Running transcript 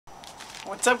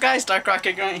What's up guys, Dark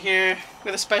Rocket Grunt here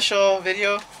with a special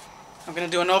video. I'm gonna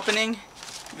do an opening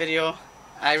video.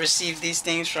 I received these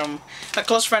things from a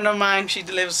close friend of mine. She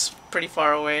lives pretty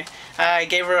far away. I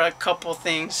gave her a couple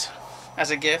things as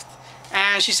a gift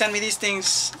and she sent me these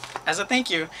things as a thank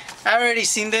you. I already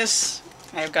seen this.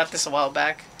 I got this a while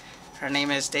back. Her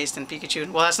name is Dazed and Pikachu.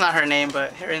 Well, that's not her name,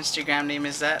 but her Instagram name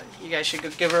is that. You guys should go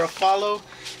give her a follow.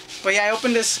 But yeah, I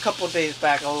opened this a couple days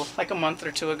back, like a month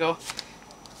or two ago.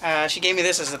 She gave me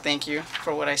this as a thank you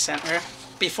for what I sent her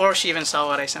before she even saw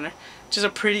what I sent her, which is a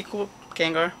pretty cool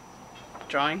Gengar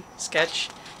drawing sketch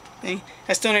thing.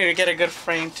 I still need to get a good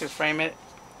frame to frame it.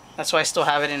 That's why I still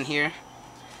have it in here.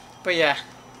 But yeah,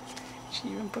 she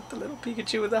even put the little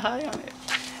Pikachu with a hi on it.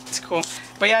 It's cool.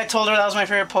 But yeah, I told her that was my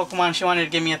favorite Pokemon. She wanted to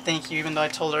give me a thank you, even though I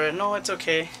told her no, it's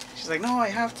okay. She's like, no, I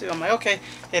have to. I'm like, okay,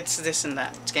 it's this and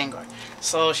that. It's Gengar.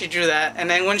 So she drew that, and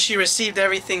then when she received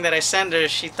everything that I sent her,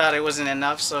 she thought it wasn't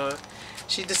enough, so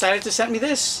she decided to send me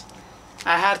this.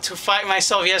 I had to fight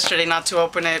myself yesterday not to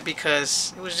open it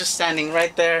because it was just standing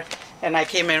right there, and I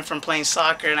came in from playing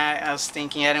soccer, and I was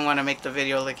thinking I didn't want to make the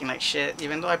video looking like shit,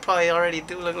 even though I probably already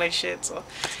do look like shit, so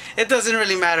it doesn't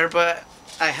really matter. But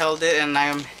I held it, and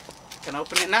I'm gonna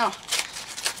open it now.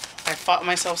 I fought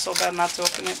myself so bad not to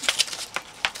open it.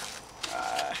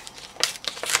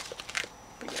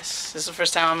 But yes, this is the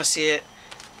first time I'm gonna see it.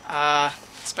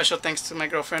 Special thanks to my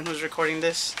girlfriend who's recording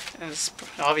this, and it's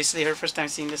obviously her first time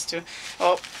seeing this too.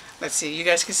 Oh, let's see, you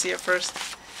guys can see it first,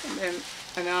 and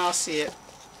then I'll see it.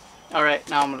 All right,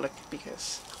 now I'm gonna look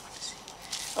because I want to see.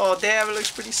 Oh damn, it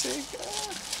looks pretty sick.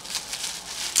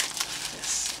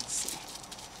 Yes, let's see.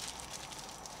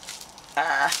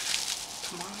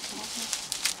 Come on.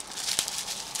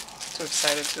 Too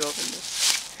excited to open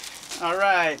this. All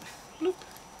right, bloop.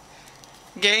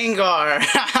 Gengar.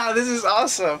 This is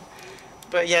awesome.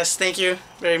 But yes, thank you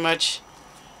very much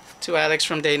to Alex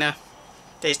from Dazed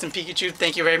and Pikachu.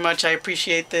 Thank you very much. I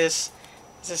appreciate this.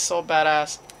 This is so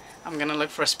badass. I'm gonna look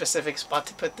for a specific spot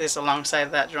to put this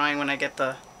alongside that drawing when I get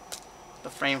the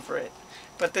frame for it.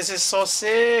 But this is so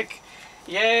sick.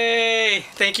 Yay!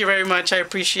 Thank you very much. I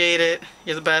appreciate it.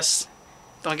 You're the best.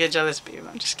 Don't get jealous, babe.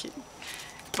 I'm just kidding.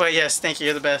 But yes, thank you.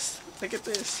 You're the best. Look at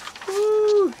this.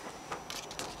 Woo!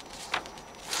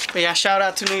 But yeah, shout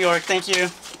out to New York. Thank you.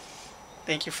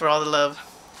 Thank you for all the love.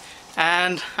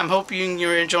 And I'm hoping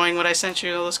you're enjoying what I sent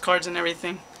you, all those cards and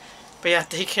everything. But yeah,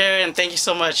 take care and thank you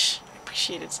so much. I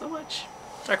appreciate it so much.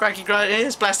 Dark Rocket Grunt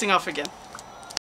is blasting off again.